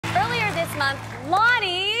last month,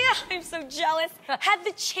 Loni, I'm so jealous, had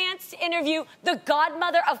the chance to interview the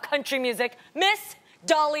godmother of country music, Miss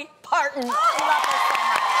Dolly Parton. I love her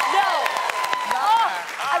so much.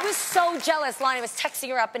 I was so jealous. Loni was texting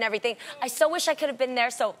her up and everything. I so wish I could have been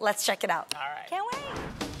there, so let's check it out. All right. Can't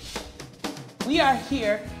wait. We are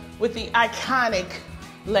here with the iconic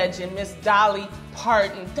legend, Miss Dolly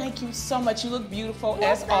Parton. Thank you so much. You look beautiful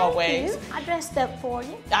as always. Thank you. I dressed up for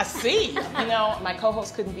you. I see. You know, my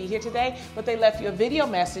co-host couldn't be here today, but they left you a video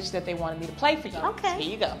message that they wanted me to play for you. Okay.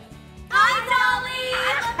 Here you go. Hi, Dolly!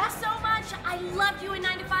 I love you so much. I loved you in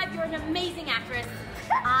 9 to 5. You're an amazing actress.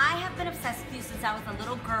 I have been obsessed with you since I was a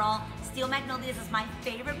little girl. Steel Magnolias is my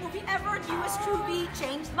favorite movie ever. You as Truby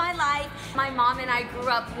changed my life. My mom and I grew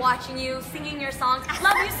up watching you, singing your songs.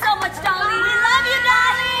 Love you so much, Dolly. We love you,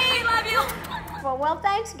 Dolly. We love you. Well,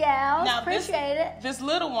 thanks, gals. Now, Appreciate it. This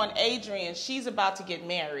little one, Adrian, she's about to get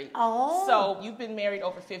married. Oh. So you've been married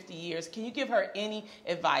over 50 years. Can you give her any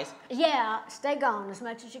advice? Yeah, stay gone as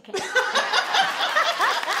much as you can.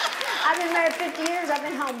 I've been married 50 years. I've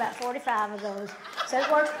been home about 45 of those. So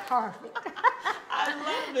it works perfect. I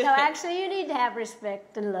love it. No, actually, you need to have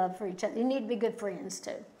respect and love for each other. You need to be good friends,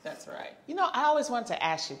 too. That's right. You know, I always wanted to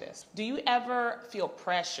ask you this. Do you ever feel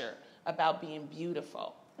pressure about being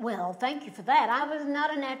beautiful? Well, thank you for that. I was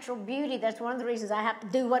not a natural beauty. That's one of the reasons I have to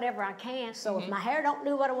do whatever I can. So if my hair don't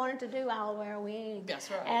do what I want it to do, I'll wear a wig. That's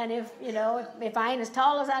right. And if, you know, if I ain't as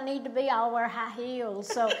tall as I need to be, I'll wear high heels.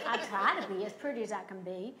 So I try to be as pretty as I can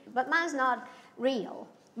be. But mine's not real.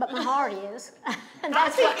 But my heart is. And I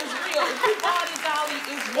think it's real. If you bought it, Dolly,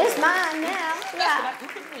 it's real. It's mine now. That's what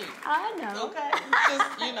I think. I know. Okay.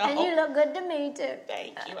 Just, you know. And you look good to me, too.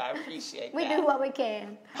 Thank you. I appreciate We that. do what we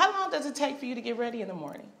can. How long does it take for you to get ready in the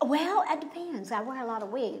morning? Well, it depends. I wear a lot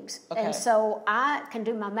of wigs. Okay. And so I can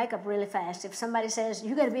do my makeup really fast. If somebody says,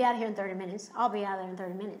 you got to be out here in 30 minutes, I'll be out there in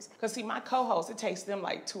 30 minutes. Because, see, my co-host, it takes them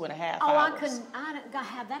like 2.5 Oh, hours. I don't gotta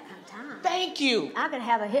have that kind of time. Thank you. I could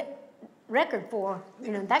have a hit record for, you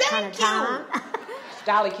know, that kind of time.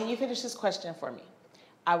 Dolly, can you finish this question for me?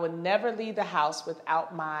 I would never leave the house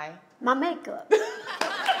without my makeup. And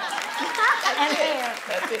hair.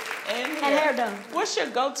 That's it. And hair done. What's your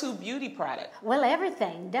go-to beauty product? Well,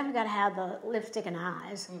 everything. Definitely got to have the lipstick and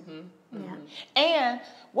eyes. Yeah. And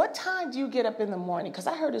what time do you get up in the morning? Because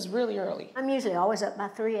I heard it's really early. I'm usually always up by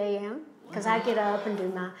 3 a.m. because I get up and do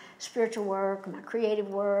my spiritual work, my creative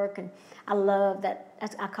work, and I love that.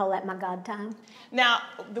 I call that my God time. Now,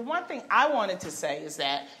 the one thing I wanted to say is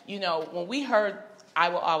that, you know, when we heard I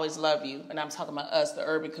Will Always Love You, and I'm talking about us, the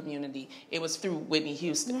urban community, it was through Whitney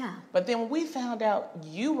Houston. Yeah. But then when we found out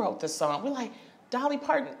you wrote the song, we're like, Dolly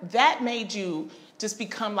Parton, that made you just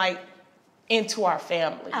become like into our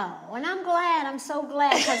family. Oh, and I'm glad. I'm so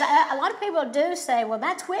glad. Because a lot of people do say, well,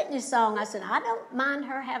 that's Whitney's song. I said, I don't mind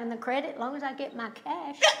her having the credit as long as I get my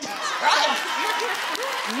cash. Right.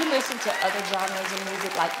 Do you listen to other genres of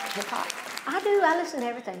music like hip-hop? I do. I listen to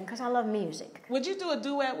everything because I love music. Would you do a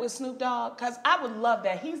duet with Snoop Dogg? Because I would love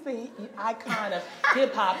that. He's the icon of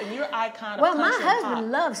hip-hop, and you're icon of well, country my husband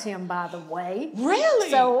and pop. loves him, by the way. Really?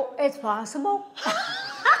 So it's possible.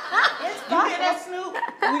 It's You hear that, Snoop?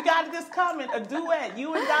 We got this coming, a duet,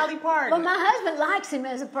 you and Dolly Parton. Well, my husband likes him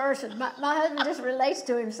as a person. My husband just relates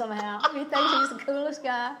to him somehow. He thinks he's the coolest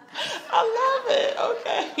guy. I love it.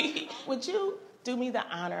 Okay. Would you do me the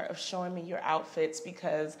honor of showing me your outfits,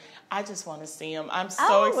 because I just want to see them. I'm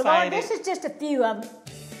so excited. Lord, this is just a few of them.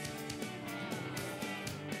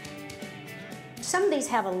 Some of these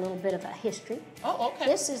have a little bit of a history. Oh, okay.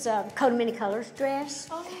 This is a coat of many colors dress.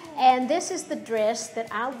 Oh. And this is the dress that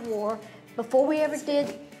I wore before we ever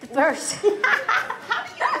did the first. How do you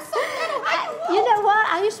have so You know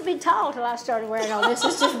what? I used to be tall till I started wearing all this.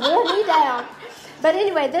 It's just wore me down. But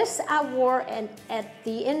anyway, this I wore at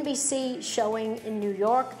the NBC showing in New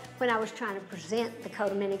York when I was trying to present the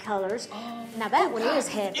coat of many colors. Oh, now that one is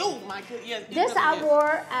heavy. Oh my goodness. Yes, This I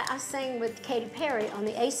wore, I sang with Katy Perry on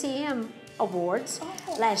the ACM Awards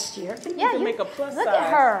last year. Yeah, you make a plus look size.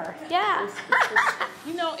 at her. Yeah.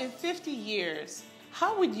 You know, in 50 years,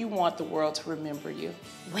 how would you want the world to remember you?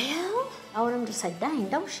 Well, I want them to say, dang,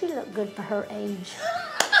 don't she look good for her age?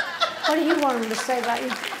 What do you want them to say about you?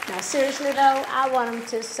 Now, seriously, though, I want them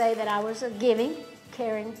to say that I was a giving,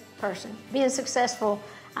 caring person. Being successful,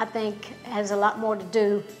 I think, has a lot more to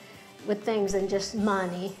do with things than just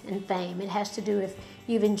money and fame. It has to do with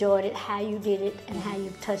you've enjoyed it, how you did it, and how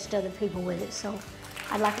you've touched other people with it. So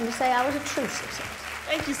I'd like them to say I was a true success.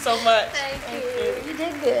 Thank you so much. Thank you. You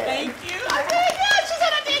did good. Thank you. I did good. She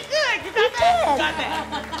said I did good. You got that? You got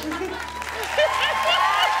that.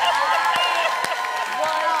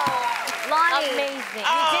 Loni, amazing.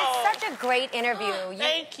 You did such such a great interview.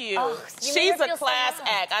 Thank you. Oh, you made She's her a feel so class loved.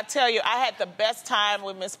 act. I tell you, I had the best time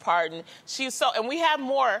with Miss Parton. She's so, and we have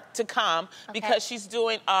more to come because she's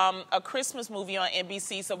doing a Christmas movie on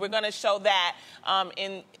NBC. So we're going to show that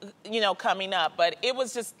in, coming up. But it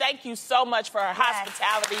was just, thank you so much for her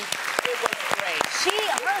hospitality. It was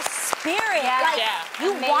great. Her spirit. Yeah. Like, Yeah.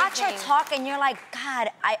 you watch her Amazing. talk and you're like, God,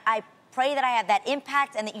 I pray that I have that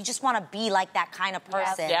impact and that you just want to be like that kind of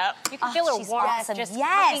person. Yep. You can feel her she's warmth awesome. just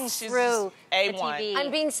Yes. coming She's through the A1. TV.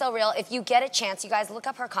 I'm being so real. If you get a chance, you guys look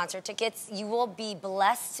up her concert tickets. You will be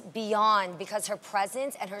blessed beyond because her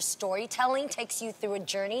presence and her storytelling takes you through a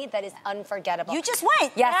journey that is unforgettable. You just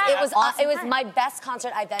went. Yes, Yeah. it was Awesome it was time. my best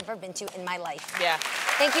concert I've ever been to in my life. Yeah.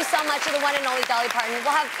 Thank you so much to the one and only Dolly Parton.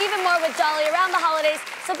 We'll have even more with Dolly around the holidays,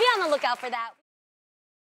 so be on the lookout for that.